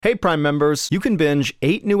Hey, Prime members, you can binge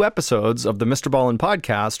 8 new episodes of the Mr. Ballin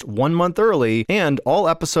podcast 1 month early and all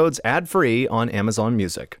episodes ad-free on Amazon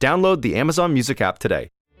Music. Download the Amazon Music app today.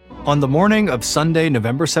 On the morning of Sunday,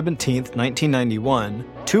 November 17th, 1991,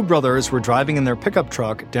 two brothers were driving in their pickup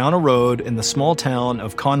truck down a road in the small town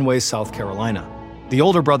of Conway, South Carolina. The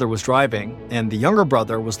older brother was driving, and the younger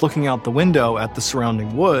brother was looking out the window at the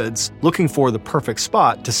surrounding woods, looking for the perfect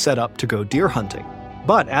spot to set up to go deer hunting.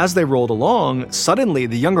 But as they rolled along, suddenly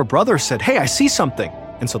the younger brother said, "Hey, I see something."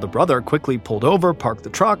 And so the brother quickly pulled over, parked the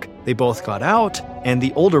truck, they both got out, and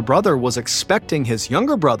the older brother was expecting his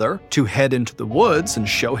younger brother to head into the woods and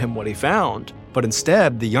show him what he found. But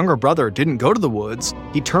instead, the younger brother didn't go to the woods.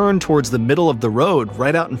 He turned towards the middle of the road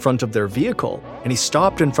right out in front of their vehicle, and he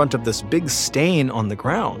stopped in front of this big stain on the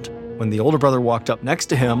ground. When the older brother walked up next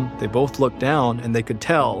to him, they both looked down and they could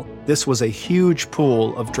tell this was a huge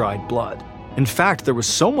pool of dried blood. In fact, there was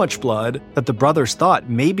so much blood that the brothers thought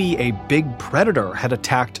maybe a big predator had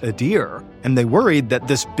attacked a deer, and they worried that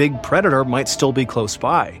this big predator might still be close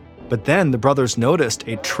by. But then the brothers noticed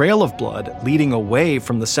a trail of blood leading away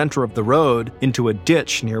from the center of the road into a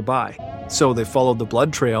ditch nearby. So they followed the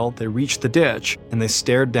blood trail, they reached the ditch, and they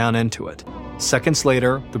stared down into it. Seconds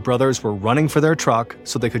later, the brothers were running for their truck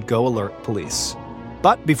so they could go alert police.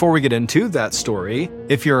 But before we get into that story,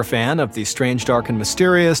 if you're a fan of the Strange, Dark, and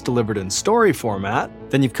Mysterious delivered in story format,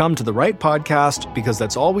 then you've come to the right podcast because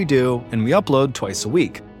that's all we do, and we upload twice a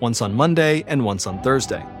week, once on Monday and once on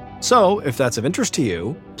Thursday. So, if that's of interest to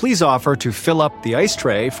you, please offer to fill up the ice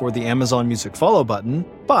tray for the Amazon Music follow button,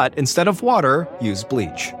 but instead of water, use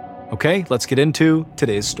bleach. Okay, let's get into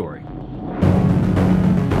today's story.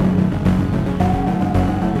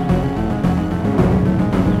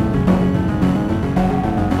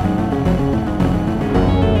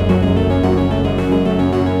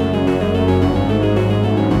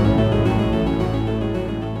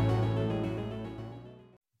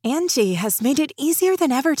 Angie has made it easier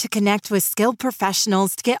than ever to connect with skilled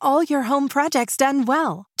professionals to get all your home projects done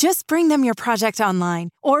well. Just bring them your project online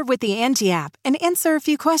or with the Angie app and answer a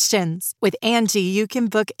few questions. With Angie, you can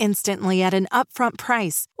book instantly at an upfront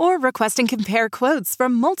price or request and compare quotes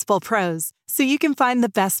from multiple pros so you can find the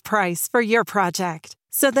best price for your project.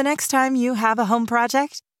 So the next time you have a home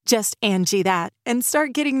project, just Angie that and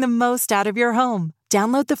start getting the most out of your home.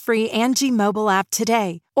 Download the free Angie mobile app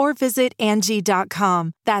today or visit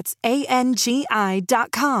Angie.com. That's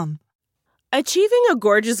ANGI.com. Achieving a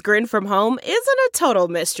gorgeous grin from home isn't a total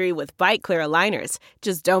mystery with Byte Clear aligners.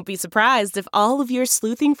 Just don't be surprised if all of your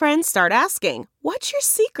sleuthing friends start asking, "What's your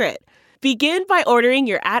secret?" Begin by ordering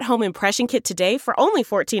your at-home impression kit today for only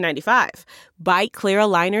 $14.95. Byte Clear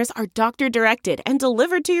aligners are doctor-directed and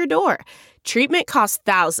delivered to your door. Treatment costs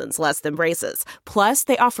thousands less than braces. Plus,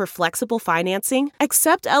 they offer flexible financing,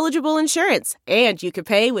 accept eligible insurance, and you can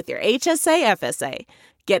pay with your HSA FSA.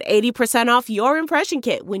 Get 80% off your impression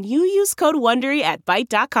kit when you use code WONDERY at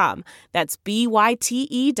Byte.com. That's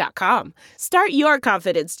BYTE.com. Start your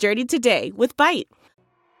confidence journey today with Byte.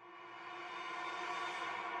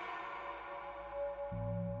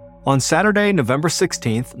 On Saturday, November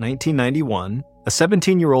 16th, 1991, a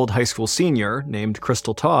 17-year-old high school senior named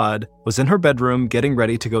Crystal Todd was in her bedroom getting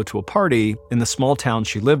ready to go to a party in the small town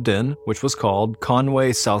she lived in, which was called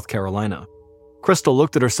Conway, South Carolina. Crystal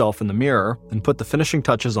looked at herself in the mirror and put the finishing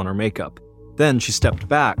touches on her makeup. Then she stepped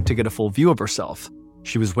back to get a full view of herself.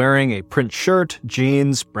 She was wearing a print shirt,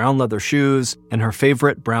 jeans, brown leather shoes, and her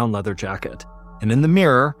favorite brown leather jacket. And in the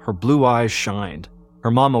mirror, her blue eyes shined. Her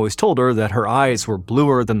mom always told her that her eyes were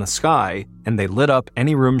bluer than the sky, and they lit up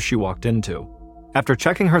any room she walked into. After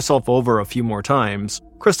checking herself over a few more times,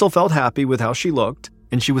 Crystal felt happy with how she looked,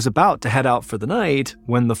 and she was about to head out for the night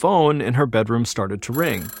when the phone in her bedroom started to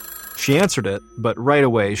ring. She answered it, but right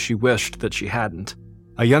away she wished that she hadn't.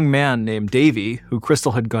 A young man named Davey, who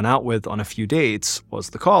Crystal had gone out with on a few dates, was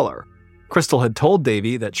the caller. Crystal had told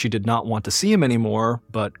Davey that she did not want to see him anymore,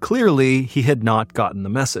 but clearly he had not gotten the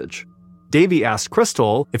message. Davey asked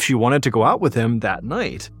Crystal if she wanted to go out with him that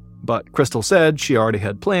night, but Crystal said she already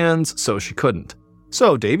had plans, so she couldn't.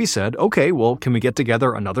 So Davey said, "Okay, well, can we get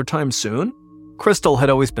together another time soon?" Crystal had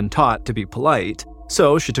always been taught to be polite,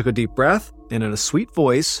 so she took a deep breath and in a sweet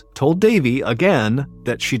voice told Davey again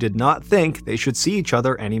that she did not think they should see each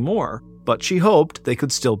other anymore, but she hoped they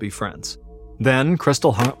could still be friends. Then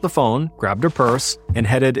Crystal hung up the phone, grabbed her purse, and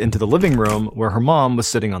headed into the living room where her mom was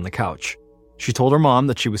sitting on the couch. She told her mom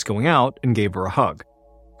that she was going out and gave her a hug.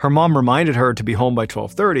 Her mom reminded her to be home by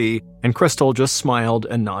 12:30, and Crystal just smiled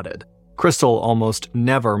and nodded. Crystal almost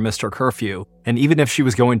never missed her curfew, and even if she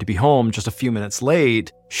was going to be home just a few minutes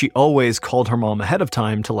late, she always called her mom ahead of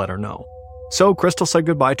time to let her know. So Crystal said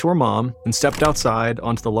goodbye to her mom and stepped outside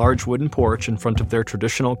onto the large wooden porch in front of their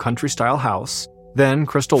traditional country-style house. Then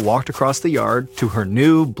Crystal walked across the yard to her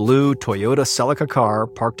new blue Toyota Celica car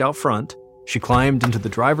parked out front. She climbed into the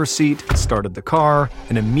driver's seat, started the car,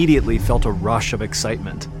 and immediately felt a rush of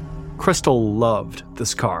excitement. Crystal loved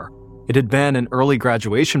this car. It had been an early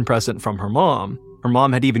graduation present from her mom. Her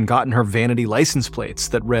mom had even gotten her vanity license plates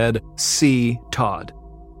that read C. Todd.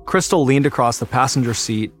 Crystal leaned across the passenger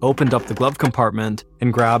seat, opened up the glove compartment,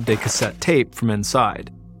 and grabbed a cassette tape from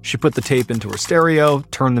inside. She put the tape into her stereo,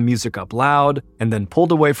 turned the music up loud, and then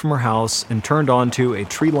pulled away from her house and turned onto a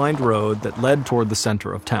tree-lined road that led toward the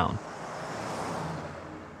center of town.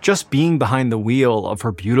 Just being behind the wheel of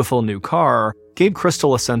her beautiful new car gave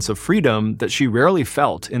Crystal a sense of freedom that she rarely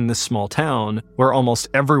felt in this small town where almost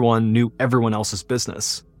everyone knew everyone else's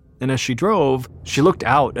business. And as she drove, she looked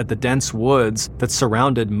out at the dense woods that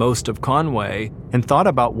surrounded most of Conway and thought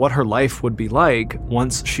about what her life would be like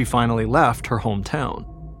once she finally left her hometown.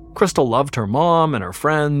 Crystal loved her mom and her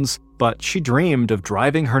friends, but she dreamed of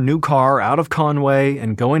driving her new car out of Conway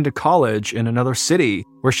and going to college in another city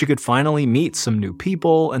where she could finally meet some new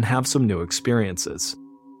people and have some new experiences.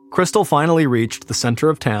 Crystal finally reached the center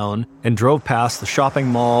of town and drove past the shopping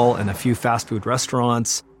mall and a few fast food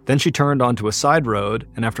restaurants. Then she turned onto a side road,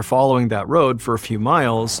 and after following that road for a few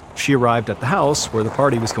miles, she arrived at the house where the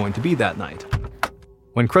party was going to be that night.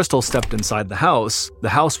 When Crystal stepped inside the house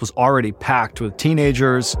was already packed with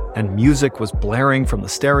teenagers, and music was blaring from the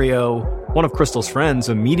stereo. One of Crystal's friends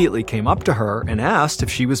immediately came up to her and asked if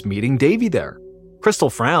she was meeting Davy there. Crystal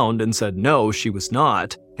frowned and said no, she was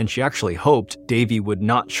not, and she actually hoped Davy would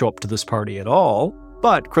not show up to this party at all.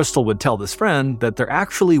 But Crystal would tell this friend that there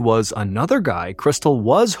actually was another guy Crystal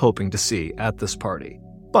was hoping to see at this party.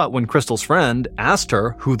 But when Crystal's friend asked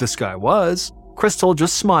her who this guy was, Crystal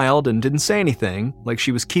just smiled and didn't say anything, like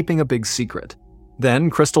she was keeping a big secret. Then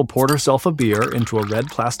Crystal poured herself a beer into a red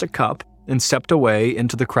plastic cup and stepped away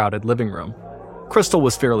into the crowded living room. Crystal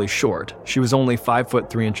was fairly short. She was only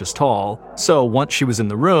 5'3" tall, so once she was in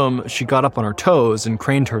the room, she got up on her toes and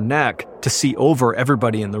craned her neck to see over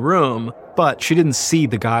everybody in the room, but she didn't see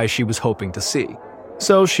the guy she was hoping to see.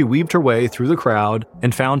 So she weaved her way through the crowd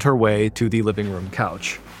and found her way to the living room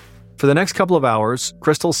couch. For the next couple of hours,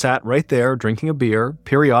 Crystal sat right there drinking a beer,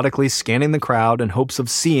 periodically scanning the crowd in hopes of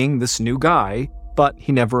seeing this new guy, but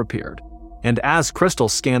he never appeared. And as Crystal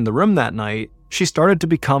scanned the room that night, she started to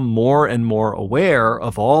become more and more aware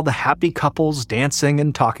of all the happy couples dancing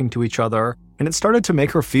and talking to each other, and it started to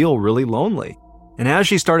make her feel really lonely. And as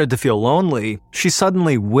she started to feel lonely, she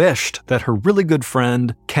suddenly wished that her really good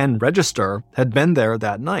friend, Ken Register, had been there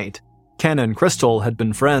that night. Ken and Crystal had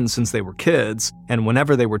been friends since they were kids, and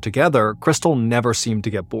whenever they were together, Crystal never seemed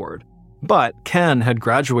to get bored. But Ken had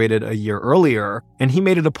graduated a year earlier, and he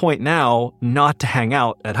made it a point now not to hang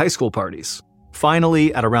out at high school parties.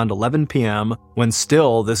 Finally, at around 11 p.m., when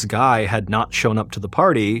still this guy had not shown up to the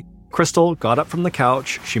party, Crystal got up from the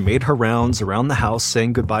couch, she made her rounds around the house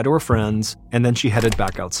saying goodbye to her friends, and then she headed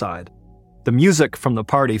back outside. The music from the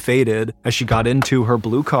party faded as she got into her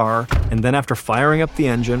blue car, and then after firing up the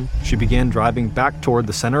engine, she began driving back toward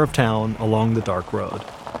the center of town along the dark road.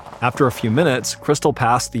 After a few minutes, Crystal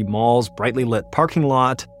passed the mall's brightly lit parking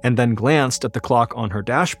lot and then glanced at the clock on her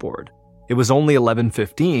dashboard. It was only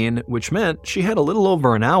 11:15, which meant she had a little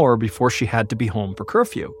over an hour before she had to be home for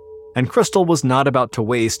curfew. And Crystal was not about to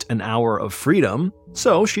waste an hour of freedom,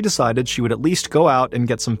 so she decided she would at least go out and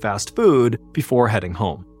get some fast food before heading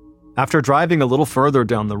home. After driving a little further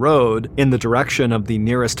down the road, in the direction of the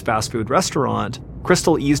nearest fast food restaurant,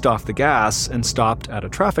 Crystal eased off the gas and stopped at a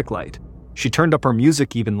traffic light. She turned up her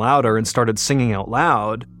music even louder and started singing out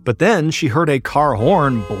loud, but then she heard a car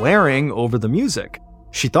horn blaring over the music.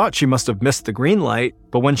 She thought she must have missed the green light,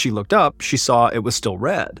 but when she looked up, she saw it was still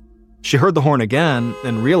red. She heard the horn again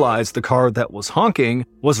and realized the car that was honking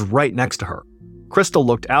was right next to her. Crystal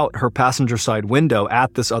looked out her passenger side window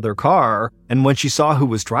at this other car, and when she saw who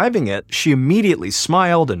was driving it, she immediately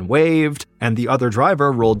smiled and waved, and the other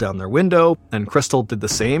driver rolled down their window, and Crystal did the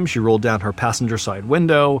same. She rolled down her passenger side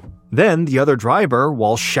window. Then the other driver,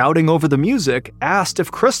 while shouting over the music, asked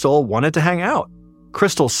if Crystal wanted to hang out.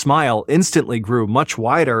 Crystal's smile instantly grew much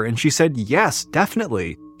wider, and she said yes,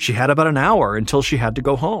 definitely. She had about an hour until she had to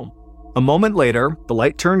go home. A moment later, the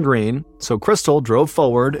light turned green, so Crystal drove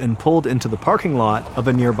forward and pulled into the parking lot of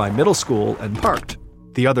a nearby middle school and parked.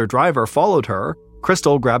 The other driver followed her.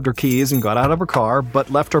 Crystal grabbed her keys and got out of her car,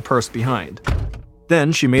 but left her purse behind.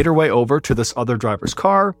 Then she made her way over to this other driver's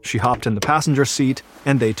car, she hopped in the passenger seat,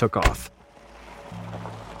 and they took off.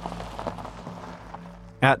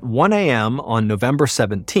 At 1 a.m. on November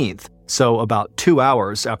 17th, So about 2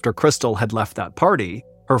 hours after Crystal had left that party,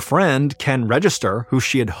 her friend, Ken Register, who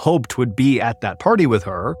she had hoped would be at that party with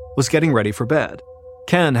her, was getting ready for bed.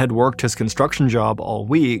 Ken had worked his construction job all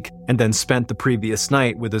week and then spent the previous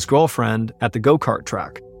night with his girlfriend at the go-kart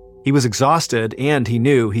track. He was exhausted and he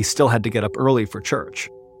knew he still had to get up early for church.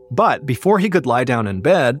 But before he could lie down in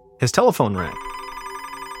bed, his telephone rang.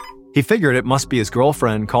 He figured it must be his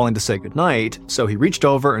girlfriend calling to say goodnight, so he reached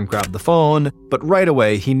over and grabbed the phone, but right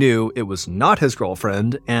away he knew it was not his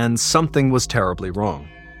girlfriend and something was terribly wrong.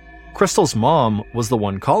 Crystal's mom was the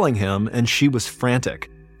one calling him and she was frantic.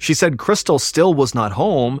 She said Crystal still was not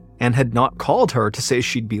home and had not called her to say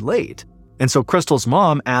she'd be late. And so Crystal's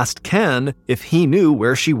mom asked Ken if he knew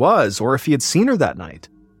where she was or if he had seen her that night.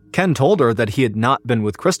 Ken told her that he had not been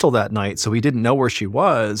with Crystal that night, so he didn't know where she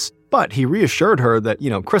was, but he reassured her that,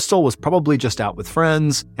 Crystal was probably just out with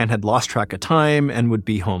friends and had lost track of time and would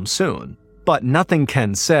be home soon. But nothing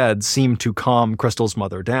Ken said seemed to calm Crystal's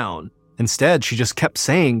mother down. Instead, she just kept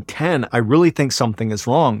saying, "Ken, I really think something is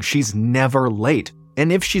wrong. She's never late.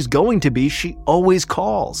 And if she's going to be, she always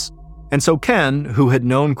calls." And so Ken, who had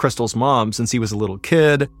known Crystal's mom since he was a little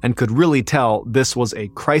kid and could really tell this was a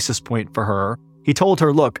crisis point for her, he told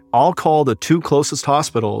her, "Look, I'll call the 2 closest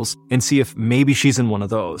hospitals and see if maybe she's in one of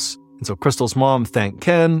those." And so Crystal's mom thanked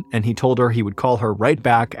Ken, and he told her he would call her right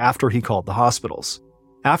back after he called the hospitals.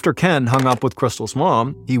 After Ken hung up with Crystal's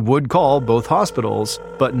mom, he would call both hospitals,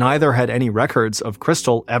 but neither had any records of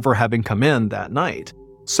Crystal ever having come in that night.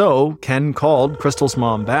 So Ken called Crystal's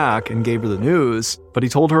mom back and gave her the news, but he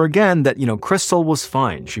told her again that, Crystal was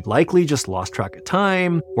fine. She likely just lost track of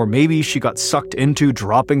time, or maybe she got sucked into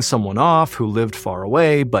dropping someone off who lived far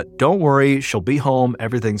away, but don't worry, she'll be home,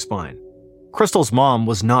 everything's fine. Crystal's mom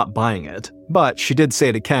was not buying it, but she did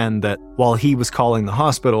say to Ken that while he was calling the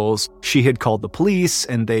hospitals, she had called the police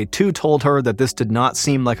and they too told her that this did not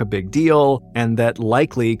seem like a big deal and that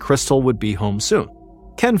likely Crystal would be home soon.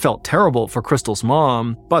 Ken felt terrible for Crystal's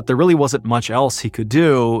mom, but there really wasn't much else he could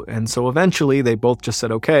do, and so eventually they both just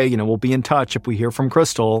said, "Okay, we'll be in touch if we hear from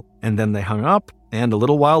Crystal," and then they hung up, and a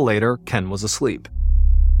little while later, Ken was asleep.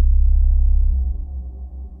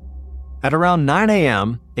 At around 9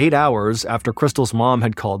 a.m., 8 hours after Crystal's mom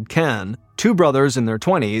had called Ken, 2 brothers in their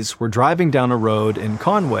 20s were driving down a road in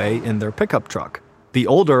Conway in their pickup truck. The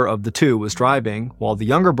older of the 2 was driving, while the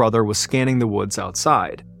younger brother was scanning the woods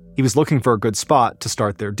outside. He was looking for a good spot to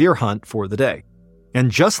start their deer hunt for the day.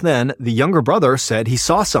 And just then, the younger brother said he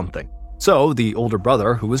saw something. So the older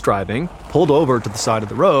brother, who was driving, pulled over to the side of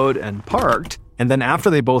the road and parked, and then after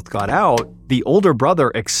they both got out, the older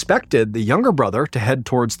brother expected the younger brother to head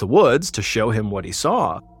towards the woods to show him what he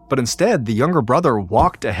saw. But instead, the younger brother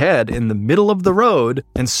walked ahead in the middle of the road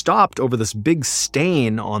and stopped over this big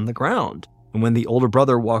stain on the ground. And when the older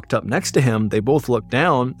brother walked up next to him, they both looked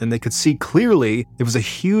down and they could see clearly it was a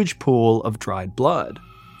huge pool of dried blood.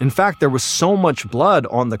 In fact, there was so much blood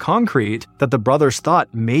on the concrete that the brothers thought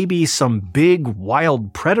maybe some big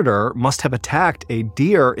wild predator must have attacked a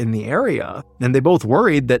deer in the area, and they both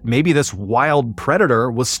worried that maybe this wild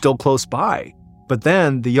predator was still close by. But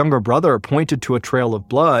then the younger brother pointed to a trail of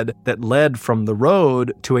blood that led from the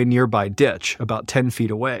road to a nearby ditch about 10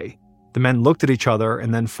 feet away. The men looked at each other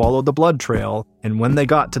and then followed the blood trail, and when they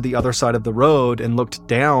got to the other side of the road and looked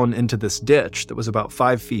down into this ditch that was about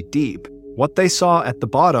 5 feet deep, what they saw at the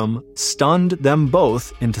bottom stunned them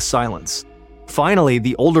both into silence. Finally,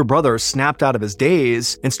 the older brother snapped out of his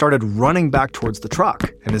daze and started running back towards the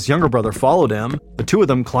truck, and his younger brother followed him. The 2 of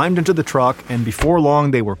them climbed into the truck, and before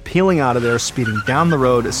long they were peeling out of there, speeding down the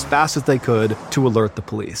road as fast as they could to alert the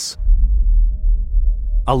police.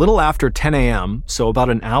 A little after 10 a.m., so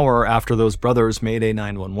about an hour after those brothers made a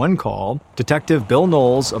 911 call, Detective Bill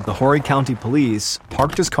Knowles of the Horry County Police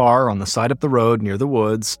parked his car on the side of the road near the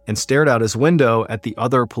woods and stared out his window at the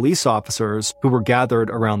other police officers who were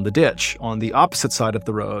gathered around the ditch on the opposite side of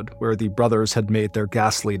the road where the brothers had made their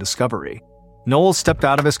ghastly discovery. Knowles stepped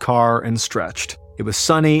out of his car and stretched. It was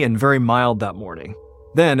sunny and very mild that morning.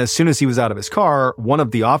 Then, as soon as he was out of his car, one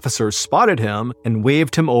of the officers spotted him and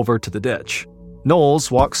waved him over to the ditch. Knowles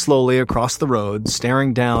walked slowly across the road,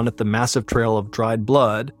 staring down at the massive trail of dried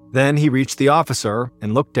blood. Then he reached the officer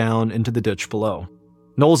and looked down into the ditch below.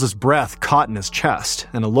 Knowles' breath caught in his chest,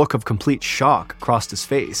 and a look of complete shock crossed his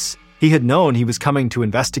face. He had known he was coming to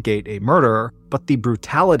investigate a murder, but the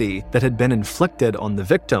brutality that had been inflicted on the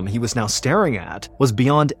victim he was now staring at was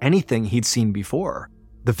beyond anything he'd seen before.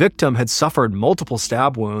 The victim had suffered multiple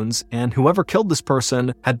stab wounds, and whoever killed this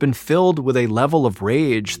person had been filled with a level of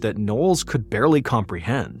rage that Knowles could barely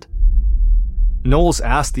comprehend. Knowles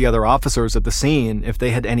asked the other officers at the scene if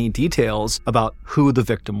they had any details about who the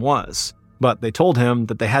victim was. but they told him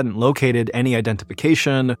that they hadn't located any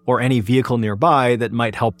identification or any vehicle nearby that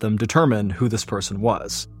might help them determine who this person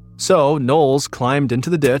was. So Knowles climbed into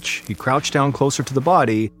the ditch, he crouched down closer to the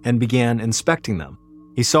body, and began inspecting them.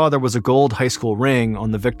 He saw there was a gold high school ring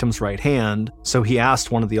on the victim's right hand, so he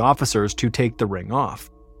asked one of the officers to take the ring off.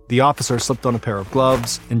 The officer slipped on a pair of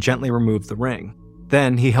gloves and gently removed the ring.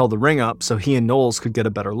 Then he held the ring up so he and Knowles could get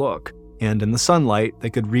a better look, and in the sunlight, they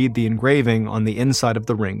could read the engraving on the inside of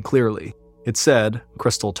the ring clearly. It said,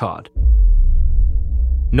 Crystal Todd.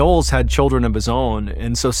 Knowles had children of his own,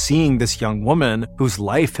 and so seeing this young woman, whose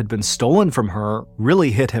life had been stolen from her,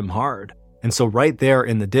 really hit him hard. And so right there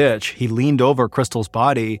in the ditch, he leaned over Crystal's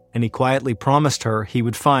body, and he quietly promised her he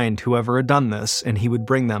would find whoever had done this, and he would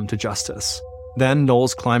bring them to justice. Then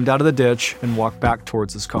Knowles climbed out of the ditch and walked back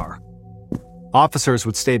towards his car. Officers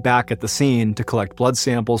would stay back at the scene to collect blood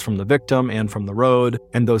samples from the victim and from the road,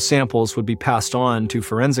 and those samples would be passed on to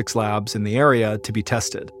forensics labs in the area to be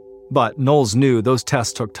tested. But Knowles knew those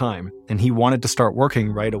tests took time, and he wanted to start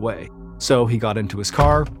working right away. So he got into his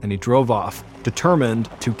car and he drove off, determined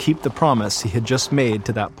to keep the promise he had just made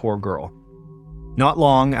to that poor girl. Not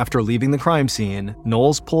long after leaving the crime scene,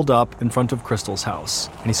 Knowles pulled up in front of Crystal's house,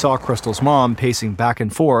 and he saw Crystal's mom pacing back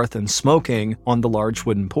and forth and smoking on the large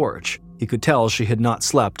wooden porch. He could tell she had not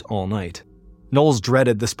slept all night. Knowles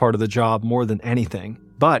dreaded this part of the job more than anything,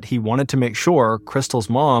 but he wanted to make sure Crystal's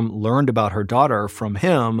mom learned about her daughter from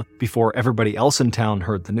him before everybody else in town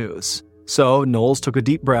heard the news. So Knowles took a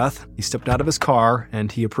deep breath, he stepped out of his car,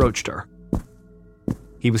 and he approached her.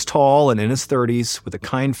 He was tall and in his 30s, with a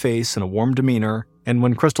kind face and a warm demeanor, and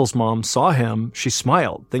when Crystal's mom saw him, she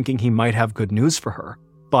smiled, thinking he might have good news for her.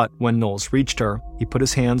 But when Knowles reached her, he put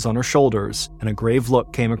his hands on her shoulders, and a grave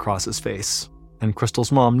look came across his face. And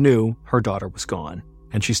Crystal's mom knew her daughter was gone,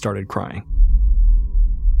 and she started crying.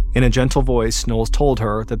 In a gentle voice, Knowles told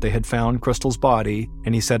her that they had found Crystal's body,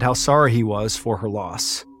 and he said how sorry he was for her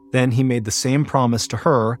loss. Then he made the same promise to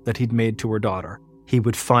her that he'd made to her daughter. He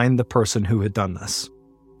would find the person who had done this.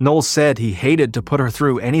 Knowles said he hated to put her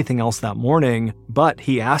through anything else that morning, but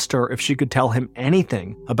he asked her if she could tell him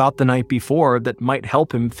anything about the night before that might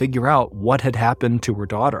help him figure out what had happened to her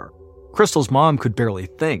daughter. Crystal's mom could barely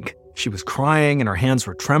think. She was crying and her hands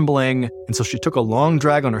were trembling, and so she took a long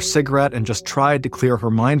drag on her cigarette and just tried to clear her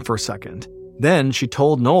mind for a second. Then she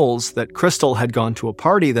told Knowles that Crystal had gone to a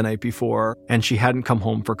party the night before and she hadn't come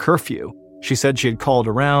home for curfew. She said she had called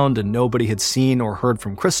around and nobody had seen or heard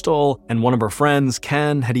from Crystal, and one of her friends,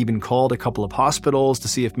 Ken, had even called a couple of hospitals to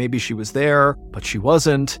see if maybe she was there, but she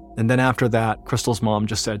wasn't. And then after that, Crystal's mom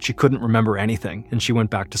just said she couldn't remember anything, and she went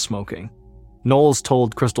back to smoking. Knowles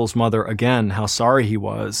told Crystal's mother again how sorry he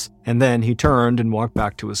was, and then he turned and walked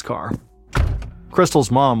back to his car. Crystal's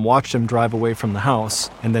mom watched him drive away from the house,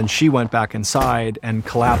 and then she went back inside and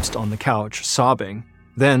collapsed on the couch, sobbing.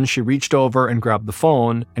 Then she reached over and grabbed the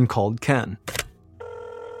phone and called Ken.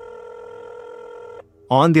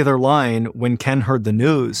 On the other line, when Ken heard the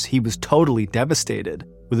news, he was totally devastated.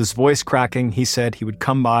 With his voice cracking, he said he would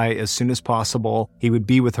come by as soon as possible. He would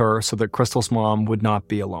be with her so that Crystal's mom would not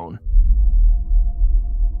be alone.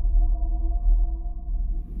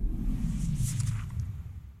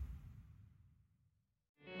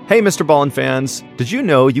 Hey, Mr. Ballin fans, did you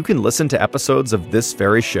know you can listen to episodes of this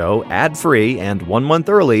very show ad-free and 1 month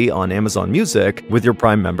early on Amazon Music with your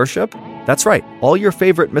Prime membership? That's right, all your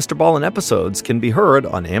favorite Mr. Ballin episodes can be heard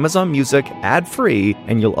on Amazon Music ad-free,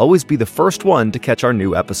 and you'll always be the first one to catch our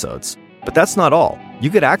new episodes. But that's not all. You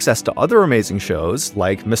get access to other amazing shows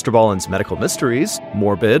like Mr. Ballin's Medical Mysteries,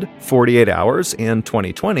 Morbid, 48 Hours, and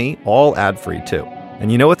 2020, all ad-free too.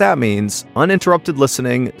 And you know what that means, uninterrupted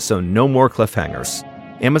listening, so no more cliffhangers.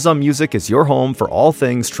 Amazon Music is your home for all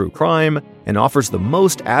things true crime and offers the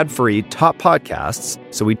most ad-free top podcasts,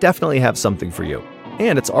 so we definitely have something for you.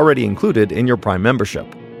 And it's already included in your Prime membership.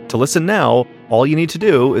 To listen now, all you need to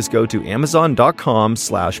do is go to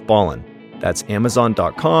amazon.com/Ballin. That's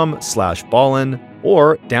amazon.com/Ballin,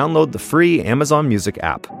 or download the free Amazon Music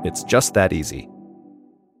app. It's just that easy.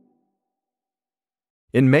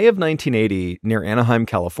 In May of 1980, near Anaheim,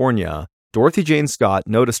 California, Dorothy Jane Scott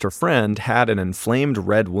noticed her friend had an inflamed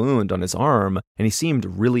red wound on his arm, and he seemed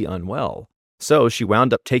really unwell. So she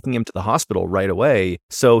wound up taking him to the hospital right away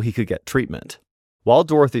so he could get treatment. While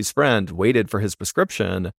Dorothy's friend waited for his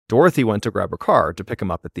prescription, Dorothy went to grab her car to pick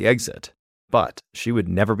him up at the exit. But she would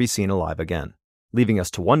never be seen alive again, leaving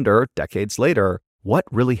us to wonder, decades later, what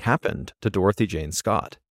really happened to Dorothy Jane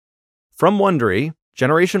Scott. From Wondery,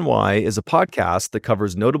 Generation Y is a podcast that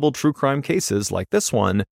covers notable true crime cases like this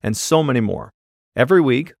one and so many more. Every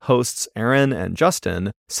week, hosts Aaron and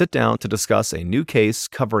Justin sit down to discuss a new case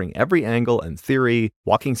covering every angle and theory,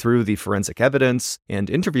 walking through the forensic evidence, and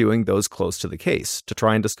interviewing those close to the case to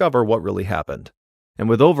try and discover what really happened. And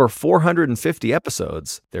with over 450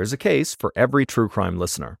 episodes, there's a case for every true crime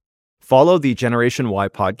listener. Follow the Generation Y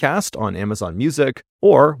podcast on Amazon Music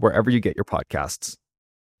or wherever you get your podcasts.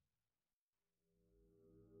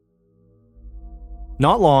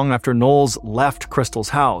 Not long after Knowles left Crystal's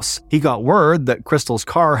house, he got word that Crystal's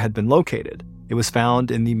car had been located. It was found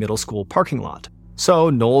in the middle school parking lot. So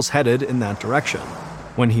Knowles headed in that direction.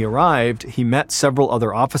 When he arrived, he met several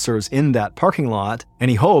other officers in that parking lot, and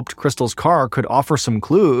he hoped Crystal's car could offer some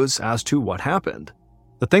clues as to what happened.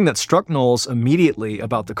 The thing that struck Knowles immediately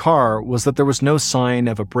about the car was that there was no sign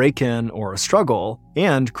of a break-in or a struggle,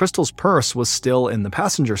 and Crystal's purse was still in the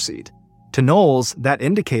passenger seat. To Knowles, that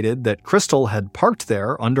indicated that Crystal had parked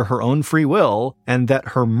there under her own free will and that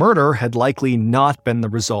her murder had likely not been the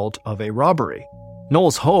result of a robbery.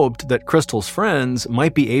 Knowles hoped that Crystal's friends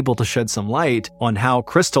might be able to shed some light on how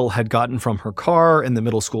Crystal had gotten from her car in the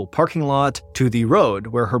middle school parking lot to the road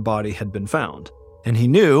where her body had been found. And he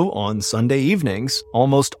knew on Sunday evenings,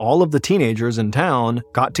 almost all of the teenagers in town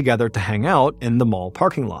got together to hang out in the mall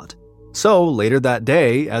parking lot. So later that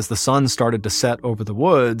day, as the sun started to set over the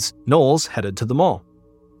woods, Knowles headed to the mall.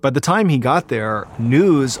 By the time he got there,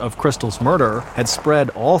 news of Crystal's murder had spread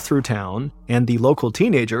all through town, and the local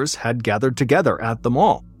teenagers had gathered together at the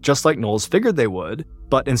mall, just like Knowles figured they would.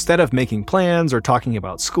 But instead of making plans or talking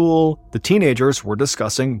about school, the teenagers were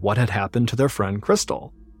discussing what had happened to their friend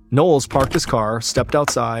Crystal. Knowles parked his car, stepped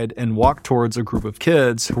outside, and walked towards a group of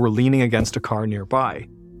kids who were leaning against a car nearby.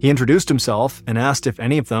 He introduced himself and asked if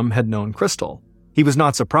any of them had known Crystal. He was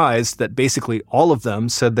not surprised that basically all of them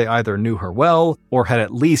said they either knew her well or had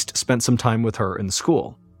at least spent some time with her in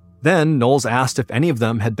school. Then Knowles asked if any of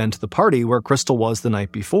them had been to the party where Crystal was the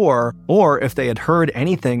night before, or if they had heard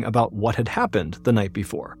anything about what had happened the night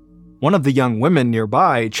before. One of the young women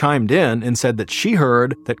nearby chimed in and said that she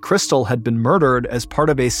heard that Crystal had been murdered as part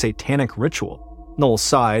of a satanic ritual. Knowles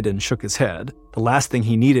sighed and shook his head. The last thing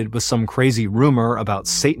he needed was some crazy rumor about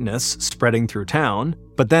Satanists spreading through town.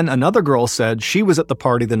 But then another girl said she was at the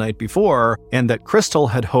party the night before and that Crystal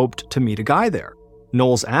had hoped to meet a guy there.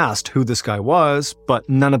 Knowles asked who this guy was, but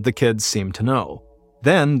none of the kids seemed to know.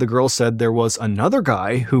 Then the girl said there was another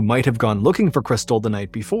guy who might have gone looking for Crystal the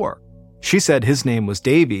night before. She said his name was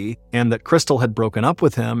Davy and that Crystal had broken up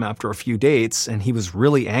with him after a few dates and he was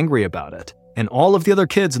really angry about it. And all of the other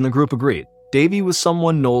kids in the group agreed. Davy was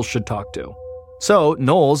someone Knowles should talk to. So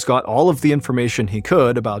Knowles got all of the information he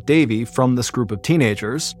could about Davy from this group of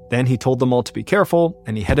teenagers. Then he told them all to be careful,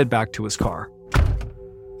 and he headed back to his car.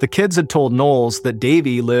 The kids had told Knowles that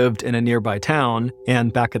Davy lived in a nearby town,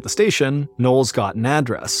 and back at the station, Knowles got an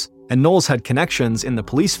address. And Knowles had connections in the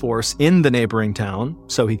police force in the neighboring town,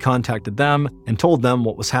 so he contacted them and told them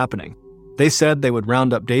what was happening. They said they would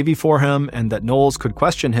round up Davy for him and that Knowles could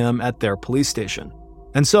question him at their police station.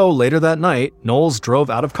 And so later that night, Knowles drove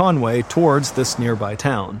out of Conway towards this nearby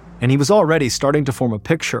town, and he was already starting to form a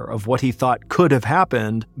picture of what he thought could have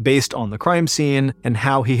happened based on the crime scene and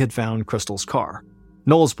how he had found Crystal's car.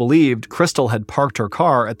 Knowles believed Crystal had parked her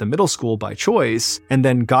car at the middle school by choice and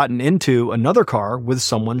then gotten into another car with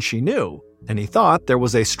someone she knew, and he thought there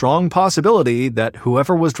was a strong possibility that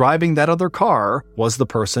whoever was driving that other car was the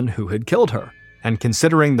person who had killed her. And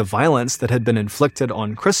considering the violence that had been inflicted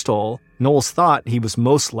on Crystal, Knowles thought he was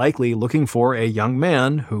most likely looking for a young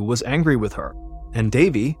man who was angry with her. And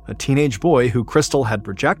Davy, a teenage boy who Crystal had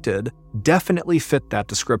rejected, definitely fit that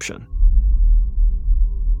description.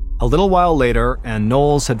 A little while later, and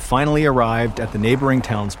Knowles had finally arrived at the neighboring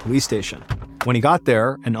town's police station. When he got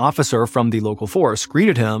there, an officer from the local force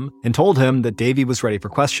greeted him and told him that Davy was ready for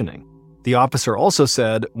questioning. The officer also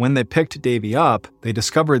said when they picked Davy up, they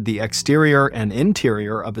discovered the exterior and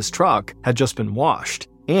interior of his truck had just been washed,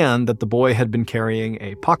 and that the boy had been carrying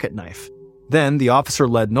a pocket knife. Then the officer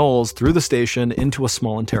led Knowles through the station into a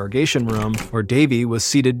small interrogation room where Davy was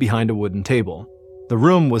seated behind a wooden table. The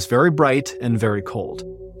room was very bright and very cold.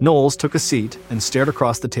 Knowles took a seat and stared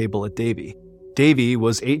across the table at Davy. Davy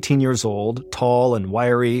was 18 years old, tall and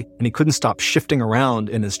wiry, and he couldn't stop shifting around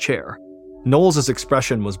in his chair. Knowles'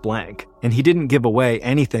 expression was blank, and he didn't give away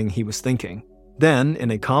anything he was thinking. Then, in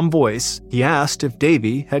a calm voice, he asked if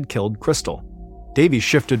Davy had killed Crystal. Davy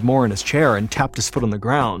shifted more in his chair and tapped his foot on the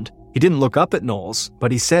ground. He didn't look up at Knowles,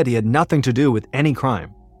 but he said he had nothing to do with any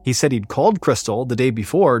crime. He said he'd called Crystal the day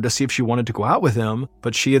before to see if she wanted to go out with him,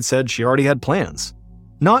 but she had said she already had plans.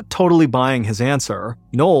 Not totally buying his answer,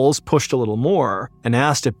 Knowles pushed a little more and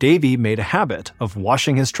asked if Davy made a habit of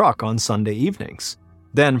washing his truck on Sunday evenings.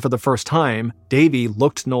 Then, for the first time, Davey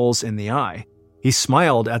looked Knowles in the eye. He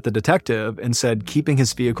smiled at the detective and said keeping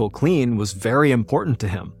his vehicle clean was very important to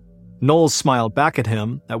him. Knowles smiled back at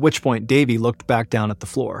him, at which point Davey looked back down at the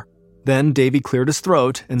floor. Then Davey cleared his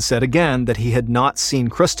throat and said again that he had not seen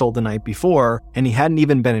Crystal the night before, and he hadn't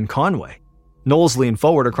even been in Conway. Knowles leaned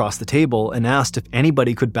forward across the table and asked if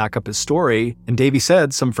anybody could back up his story, and Davey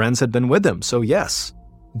said some friends had been with him, so yes.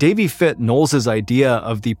 Davey fit Knowles' idea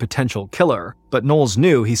of the potential killer, but Knowles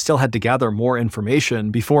knew he still had to gather more information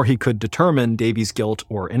before he could determine Davey's guilt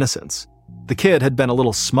or innocence. The kid had been a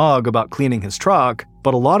little smug about cleaning his truck,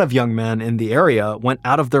 but a lot of young men in the area went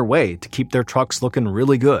out of their way to keep their trucks looking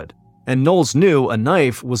really good. And Knowles knew a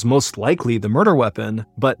knife was most likely the murder weapon,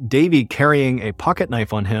 but Davey carrying a pocket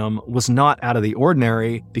knife on him was not out of the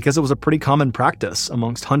ordinary because it was a pretty common practice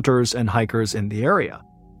amongst hunters and hikers in the area.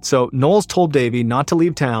 So Knowles told Davey not to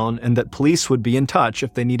leave town and that police would be in touch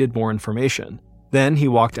if they needed more information. Then he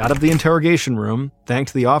walked out of the interrogation room,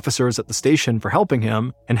 thanked the officers at the station for helping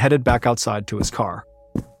him, and headed back outside to his car.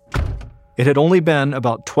 It had only been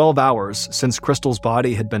about 12 hours since Crystal's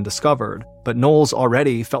body had been discovered, but Knowles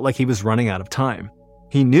already felt like he was running out of time.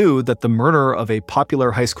 He knew that the murder of a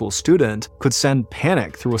popular high school student could send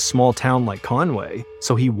panic through a small town like Conway,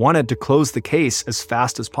 so he wanted to close the case as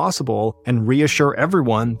fast as possible and reassure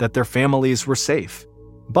everyone that their families were safe.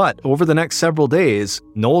 But over the next several days,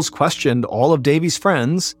 Knowles questioned all of Davey's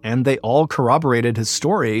friends, and they all corroborated his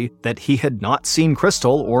story that he had not seen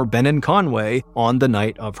Crystal or been in Conway on the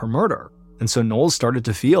night of her murder. And so Knowles started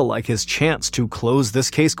to feel like his chance to close this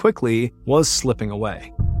case quickly was slipping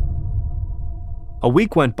away. A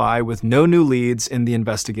week went by with no new leads in the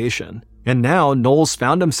investigation, and now Knowles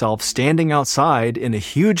found himself standing outside in a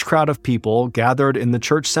huge crowd of people gathered in the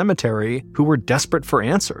church cemetery who were desperate for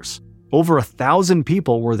answers. Over 1,000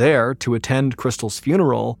 people were there to attend Crystal's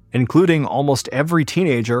funeral, including almost every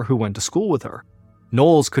teenager who went to school with her.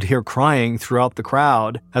 Knowles could hear crying throughout the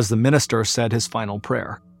crowd as the minister said his final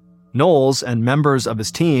prayer. Knowles and members of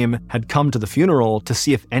his team had come to the funeral to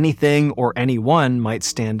see if anything or anyone might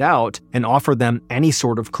stand out and offer them any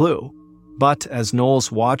sort of clue. But as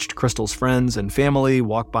Knowles watched Crystal's friends and family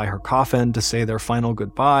walk by her coffin to say their final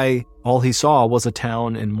goodbye, all he saw was a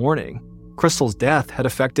town in mourning. Crystal's death had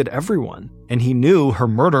affected everyone, and he knew her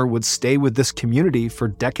murder would stay with this community for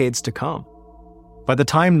decades to come. By the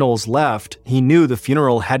time Knowles left, he knew the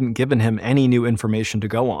funeral hadn't given him any new information to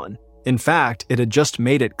go on. In fact, it had just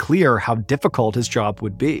made it clear how difficult his job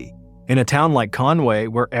would be. In a town like Conway,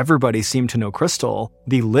 where everybody seemed to know Crystal,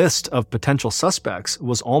 the list of potential suspects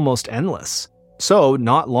was almost endless. So,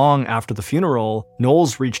 not long after the funeral,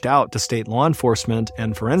 Knowles reached out to state law enforcement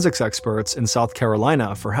and forensics experts in South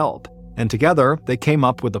Carolina for help. And together, they came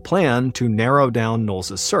up with a plan to narrow down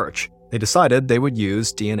Knowles' search. They decided they would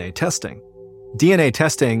use DNA testing. DNA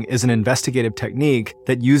testing is an investigative technique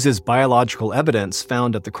that uses biological evidence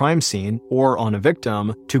found at the crime scene or on a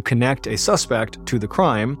victim to connect a suspect to the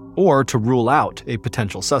crime or to rule out a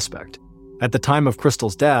potential suspect. At the time of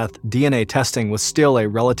Crystal's death, DNA testing was still a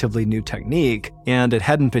relatively new technique, and it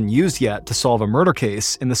hadn't been used yet to solve a murder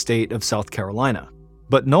case in the state of South Carolina.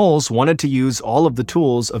 But Knowles wanted to use all of the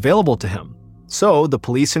tools available to him. So the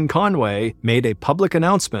police in Conway made a public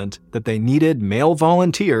announcement that they needed male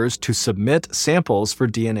volunteers to submit samples for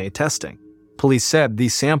DNA testing. Police said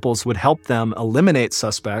these samples would help them eliminate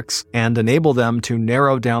suspects and enable them to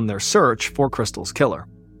narrow down their search for Crystal's killer.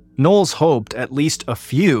 Knowles hoped at least a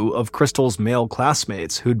few of Crystal's male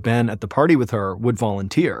classmates who'd been at the party with her would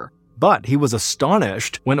volunteer. But he was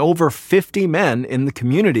astonished when over 50 men in the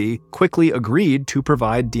community quickly agreed to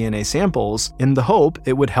provide DNA samples in the hope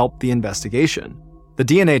it would help the investigation. The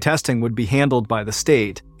DNA testing would be handled by the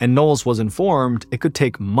state, and Knowles was informed it could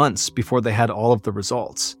take months before they had all of the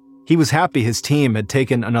results. He was happy his team had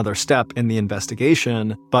taken another step in the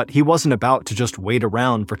investigation, but he wasn't about to just wait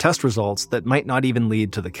around for test results that might not even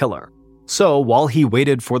lead to the killer. So while he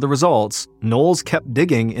waited for the results, Knowles kept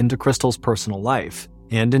digging into Crystal's personal life.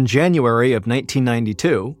 And in January of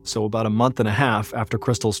 1992, so about a month and a half after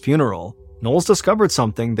Crystal's funeral, Knowles discovered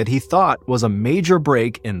something that he thought was a major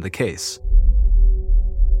break in the case.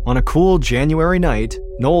 On a cool January night,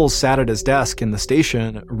 Knowles sat at his desk in the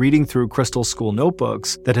station reading through Crystal's school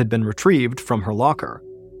notebooks that had been retrieved from her locker.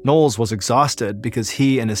 Knowles was exhausted because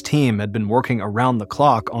he and his team had been working around the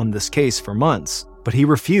clock on this case for months, but he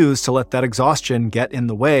refused to let that exhaustion get in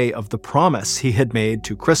the way of the promise he had made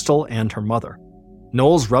to Crystal and her mother.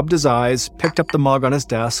 Knowles rubbed his eyes, picked up the mug on his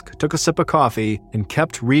desk, took a sip of coffee, and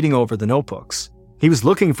kept reading over the notebooks. He was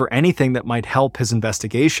looking for anything that might help his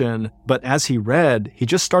investigation, but as he read, he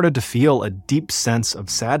just started to feel a deep sense of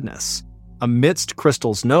sadness. amidst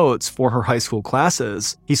Crystal's notes for her high school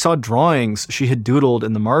classes, he saw drawings she had doodled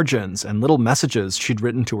in the margins and little messages she'd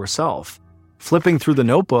written to herself. Flipping through the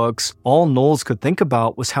notebooks, all Knowles could think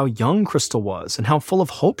about was how young Crystal was and how full of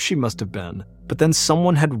hope she must have been. But then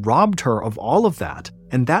someone had robbed her of all of that,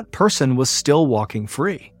 and that person was still walking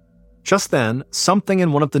free. Just then, something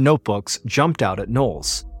in one of the notebooks jumped out at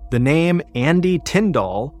Knowles. The name Andy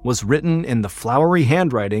Tyndall was written in the flowery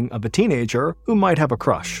handwriting of a teenager who might have a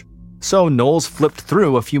crush. So Knowles flipped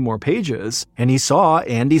through a few more pages, and he saw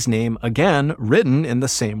Andy's name again written in the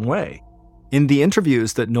same way. In the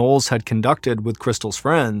interviews that Knowles had conducted with Crystal's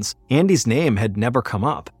friends, Andy's name had never come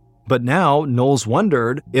up. But now Knowles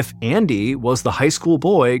wondered if Andy was the high school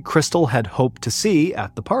boy Crystal had hoped to see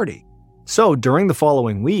at the party. So during the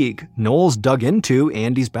following week, Knowles dug into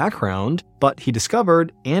Andy's background, but he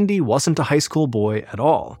discovered Andy wasn't a high school boy at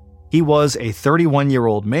all. He was a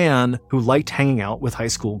 31-year-old man who liked hanging out with high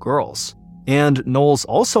school girls. And Knowles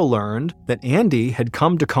also learned that Andy had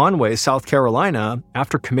come to Conway, South Carolina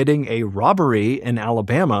after committing a robbery in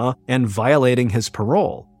Alabama and violating his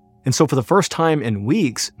parole. And so for the first time in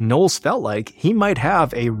weeks, Knowles felt like he might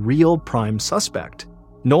have a real prime suspect.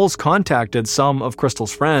 Knowles contacted some of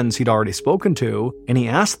Crystal's friends he'd already spoken to, and he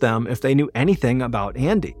asked them if they knew anything about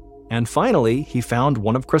Andy. And finally, he found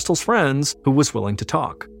one of Crystal's friends who was willing to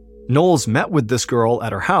talk. Knowles met with this girl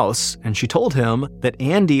at her house, and she told him that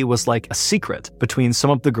Andy was like a secret between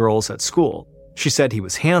some of the girls at school. She said he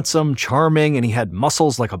was handsome, charming, and he had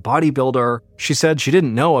muscles like a bodybuilder. She said she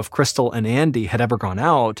didn't know if Crystal and Andy had ever gone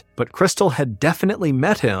out, but Crystal had definitely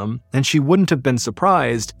met him, and she wouldn't have been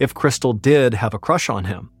surprised if Crystal did have a crush on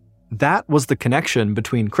him. That was the connection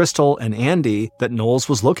between Crystal and Andy that Knowles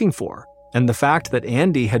was looking for, and the fact that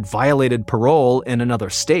Andy had violated parole in another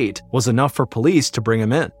state was enough for police to bring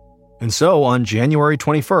him in. And so on January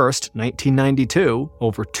 21st, 1992,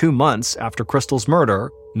 over 2 months after Crystal's murder,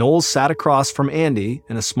 Knowles sat across from Andy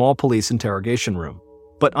in a small police interrogation room.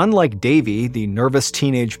 But unlike Davey, the nervous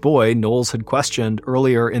teenage boy Knowles had questioned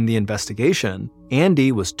earlier in the investigation,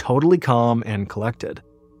 Andy was totally calm and collected.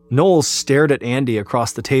 Knowles stared at Andy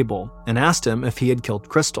across the table and asked him if he had killed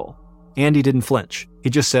Crystal. Andy didn't flinch. He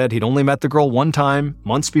just said he'd only met the girl one time,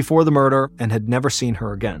 months before the murder, and had never seen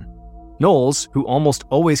her again. Knowles, who almost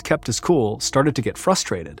always kept his cool, started to get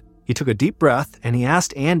frustrated. He took a deep breath and he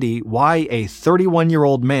asked Andy why a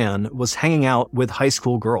 31-year-old man was hanging out with high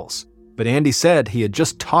school girls. But Andy said he had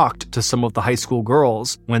just talked to some of the high school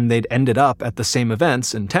girls when they'd ended up at the same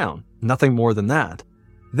events in town. Nothing more than that.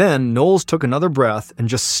 Then Knowles took another breath and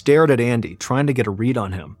just stared at Andy, trying to get a read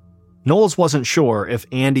on him. Knowles wasn't sure if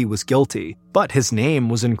Andy was guilty, but his name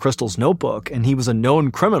was in Crystal's notebook and he was a known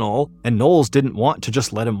criminal, and Knowles didn't want to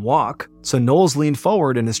just let him walk. So Knowles leaned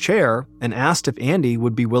forward in his chair and asked if Andy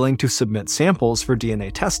would be willing to submit samples for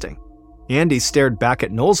DNA testing. Andy stared back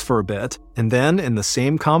at Knowles for a bit, and then in the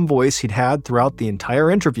same calm voice he'd had throughout the entire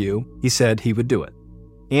interview, he said he would do it.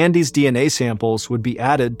 Andy's DNA samples would be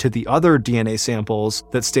added to the other DNA samples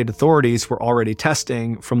that state authorities were already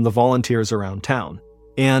testing from the volunteers around town.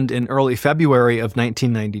 And in early February of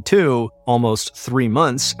 1992, almost 3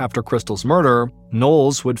 months after Crystal's murder,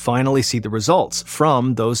 Knowles would finally see the results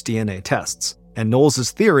from those DNA tests. And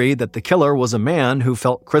Knowles' theory that the killer was a man who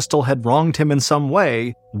felt Crystal had wronged him in some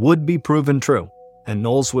way would be proven true. And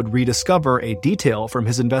Knowles would rediscover a detail from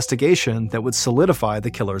his investigation that would solidify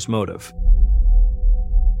the killer's motive.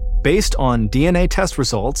 Based on DNA test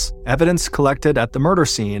results, evidence collected at the murder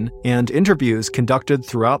scene, and interviews conducted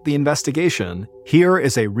throughout the investigation, here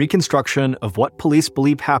is a reconstruction of what police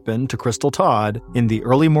believe happened to Crystal Todd in the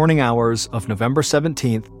early morning hours of November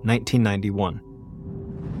 17, 1991.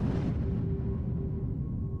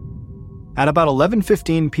 At about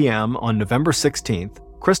 11:15 p.m. on November 16th,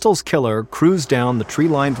 Crystal's killer cruised down the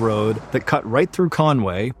tree-lined road that cut right through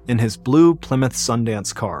Conway in his blue Plymouth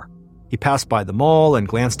Sundance car. He passed by the mall and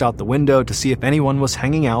glanced out the window to see if anyone was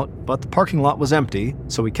hanging out, but the parking lot was empty,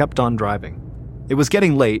 so he kept on driving. It was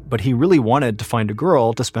getting late, but he really wanted to find a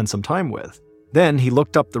girl to spend some time with. Then he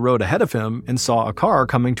looked up the road ahead of him and saw a car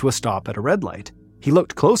coming to a stop at a red light. He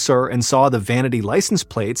looked closer and saw the vanity license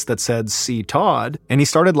plates that said C. Todd, and he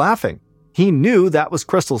started laughing. He knew that was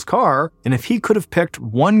Crystal's car, and if he could have picked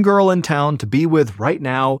one girl in town to be with right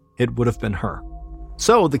now, it would have been her.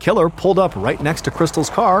 So the killer pulled up right next to Crystal's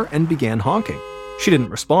car and began honking. She didn't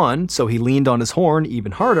respond, so he leaned on his horn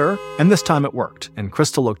even harder, and this time it worked. And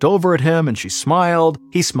Crystal looked over at him and she smiled.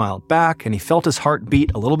 He smiled back and he felt his heart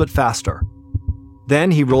beat a little bit faster. Then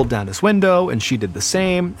he rolled down his window and she did the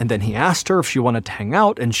same, and then he asked her if she wanted to hang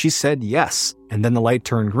out and she said yes. And then the light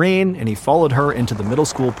turned green and he followed her into the middle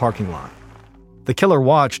school parking lot. The killer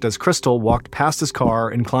watched as Crystal walked past his car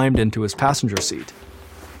and climbed into his passenger seat.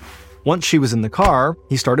 Once she was in the car,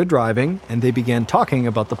 he started driving, and they began talking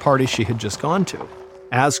about the party she had just gone to.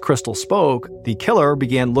 As Crystal spoke, the killer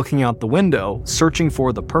began looking out the window, searching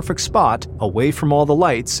for the perfect spot away from all the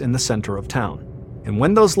lights in the center of town. And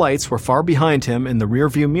when those lights were far behind him in the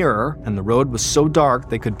rearview mirror, and the road was so dark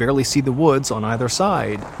they could barely see the woods on either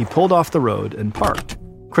side, he pulled off the road and parked.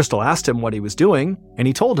 Crystal asked him what he was doing, and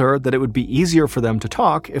he told her that it would be easier for them to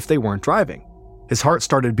talk if they weren't driving. His heart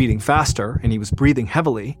started beating faster, and he was breathing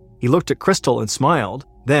heavily. He looked at Crystal and smiled.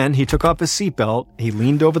 Then he took off his seatbelt, he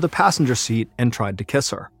leaned over the passenger seat and tried to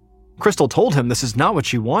kiss her. Crystal told him this is not what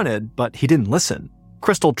she wanted, but he didn't listen.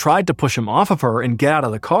 Crystal tried to push him off of her and get out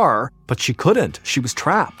of the car, but she couldn't. She was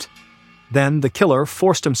trapped. Then the killer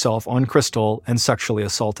forced himself on Crystal and sexually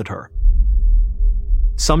assaulted her.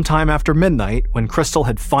 Sometime after midnight, when Crystal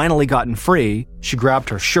had finally gotten free, she grabbed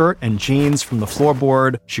her shirt and jeans from the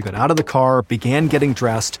floorboard, she got out of the car, began getting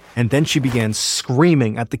dressed, and then she began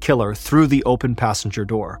screaming at the killer through the open passenger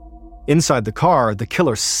door. Inside the car, the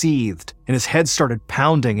killer seethed, and his head started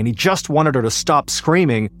pounding, and he just wanted her to stop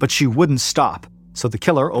screaming, but she wouldn't stop. So the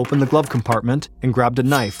killer opened the glove compartment and grabbed a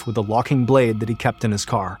knife with a locking blade that he kept in his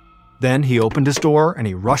car. Then he opened his door and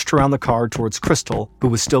he rushed around the car towards Crystal, who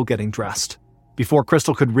was still getting dressed. Before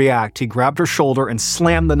Crystal could react, he grabbed her shoulder and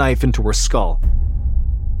slammed the knife into her skull.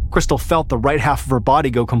 Crystal felt the right half of her body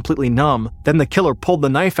go completely numb. Then the killer pulled the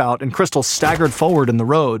knife out and Crystal staggered forward in the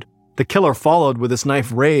road. The killer followed with his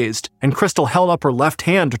knife raised, and Crystal held up her left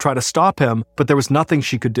hand to try to stop him, but there was nothing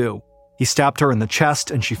she could do. He stabbed her in the chest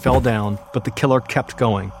and she fell down, but the killer kept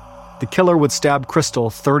going. The killer would stab Crystal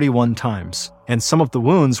 31 times, and some of the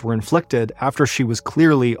wounds were inflicted after she was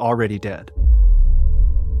clearly already dead.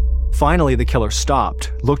 Finally, the killer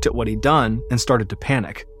stopped, looked at what he'd done, and started to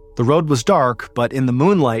panic. The road was dark, but in the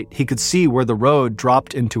moonlight, he could see where the road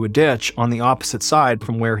dropped into a ditch on the opposite side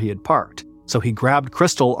from where he had parked. So he grabbed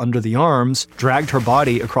Crystal under the arms, dragged her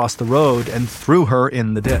body across the road, and threw her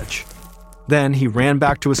in the ditch. Then he ran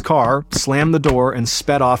back to his car, slammed the door, and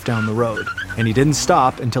sped off down the road. And he didn't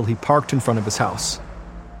stop until he parked in front of his house.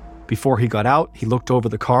 Before he got out, he looked over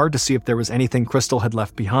the car to see if there was anything Crystal had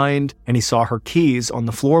left behind, and he saw her keys on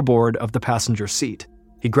the floorboard of the passenger seat.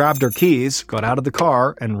 He grabbed her keys, got out of the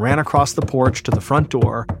car, and ran across the porch to the front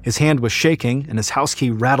door. His hand was shaking, and his house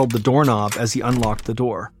key rattled the doorknob as he unlocked the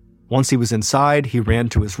door. Once he was inside, he ran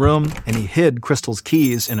to his room, and he hid Crystal's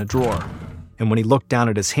keys in a drawer. And when he looked down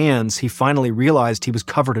at his hands, he finally realized he was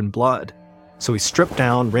covered in blood. So he stripped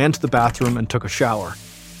down, ran to the bathroom, and took a shower.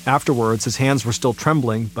 Afterwards, his hands were still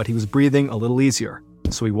trembling, but he was breathing a little easier.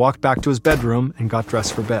 So he walked back to his bedroom and got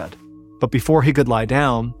dressed for bed. But before he could lie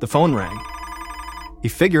down, the phone rang. He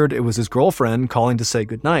figured it was his girlfriend calling to say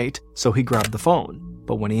goodnight, so he grabbed the phone.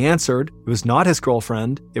 But when he answered, it was not his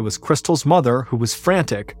girlfriend, it was Crystal's mother, who was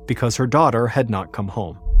frantic because her daughter had not come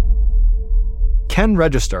home. Ken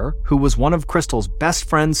Register, who was one of Crystal's best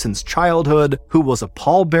friends since childhood, who was a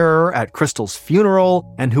pallbearer at Crystal's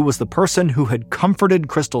funeral, and who was the person who had comforted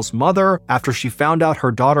Crystal's mother after she found out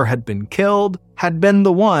her daughter had been killed, had been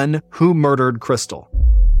the one who murdered Crystal.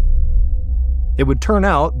 It would turn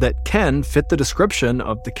out that Ken fit the description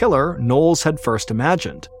of the killer Knowles had first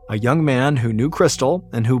imagined, a young man who knew Crystal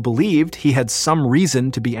and who believed he had some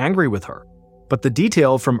reason to be angry with her. But the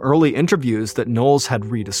detail from early interviews that Knowles had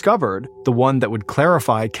rediscovered, the one that would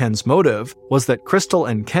clarify Ken's motive, was that Crystal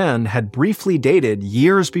and Ken had briefly dated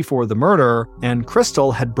years before the murder, and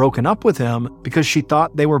Crystal had broken up with him because she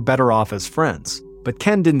thought they were better off as friends. But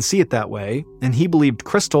Ken didn't see it that way, and he believed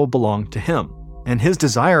Crystal belonged to him. And his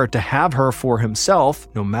desire to have her for himself,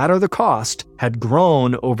 no matter the cost, had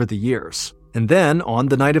grown over the years. And then, on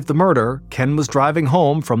the night of the murder, Ken was driving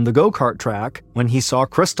home from the go-kart track when he saw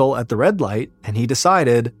Crystal at the red light, and he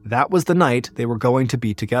decided that was the night they were going to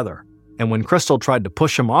be together. And when Crystal tried to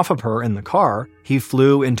push him off of her in the car, he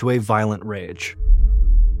flew into a violent rage.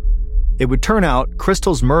 It would turn out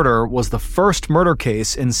Crystal's murder was the first murder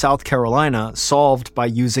case in South Carolina solved by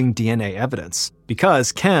using DNA evidence,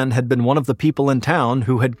 because Ken had been one of the people in town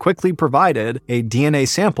who had quickly provided a DNA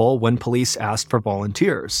sample when police asked for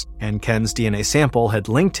volunteers, and Ken's DNA sample had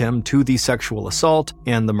linked him to the sexual assault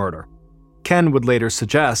and the murder. Ken would later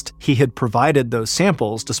suggest he had provided those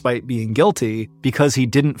samples despite being guilty because he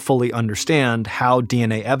didn't fully understand how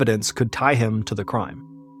DNA evidence could tie him to the crime.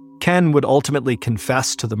 Ken would ultimately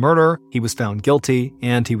confess to the murder, he was found guilty,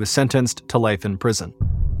 and he was sentenced to life in prison.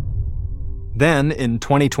 Then, in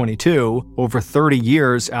 2022, over 30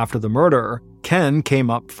 years after the murder, Ken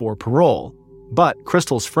came up for parole. But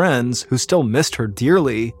Crystal's friends, who still missed her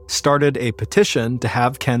dearly, started a petition to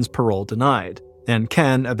have Ken's parole denied. and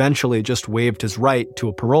Ken eventually just waived his right to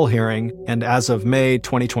a parole hearing, and as of May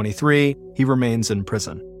 2023, he remains in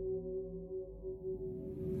prison.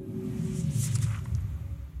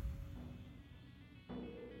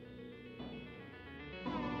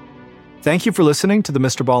 Thank you for listening to the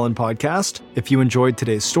Mr. Ballin podcast. If you enjoyed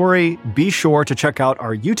today's story, be sure to check out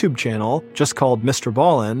our YouTube channel, just called Mr.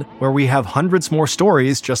 Ballin, where we have hundreds more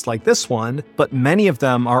stories just like this one, but many of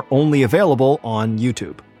them are only available on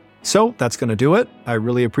YouTube. So that's going to do it. I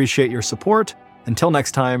really appreciate your support. Until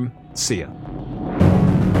next time, see ya.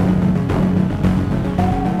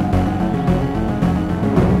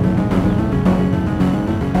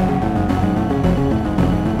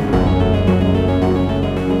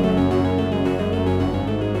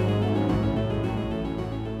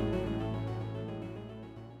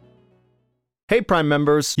 Hey, Prime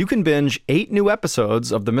members, you can binge 8 new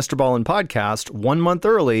episodes of the Mr. Ballin podcast 1 month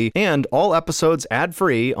early and all episodes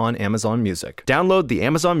ad-free on Amazon Music. Download the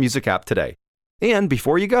Amazon Music app today. And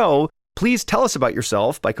before you go, please tell us about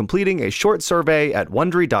yourself by completing a short survey at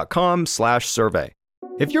Wondery.com/survey.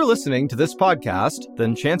 If you're listening to this podcast,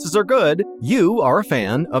 then chances are good you are a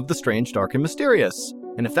fan of The Strange, Dark, and Mysterious.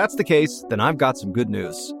 And if that's the case, then I've got some good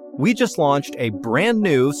news. We just launched a brand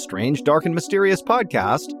new Strange, Dark, and Mysterious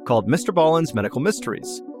podcast called Mr. Ballin's Medical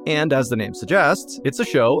Mysteries. And as the name suggests, it's a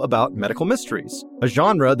show about medical mysteries, a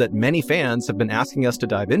genre that many fans have been asking us to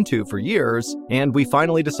dive into for years, and we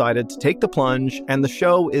finally decided to take the plunge, and the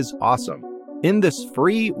show is awesome. In this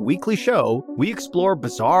free weekly show, we explore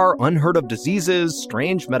bizarre, unheard of diseases,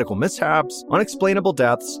 strange medical mishaps, unexplainable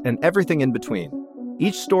deaths, and everything in between.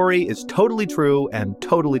 Each story is totally true and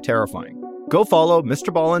totally terrifying. Go follow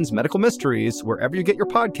Mr. Ballin's Medical Mysteries wherever you get your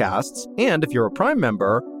podcasts, and if you're a Prime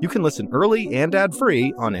member, you can listen early and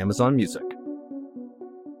ad-free on Amazon Music.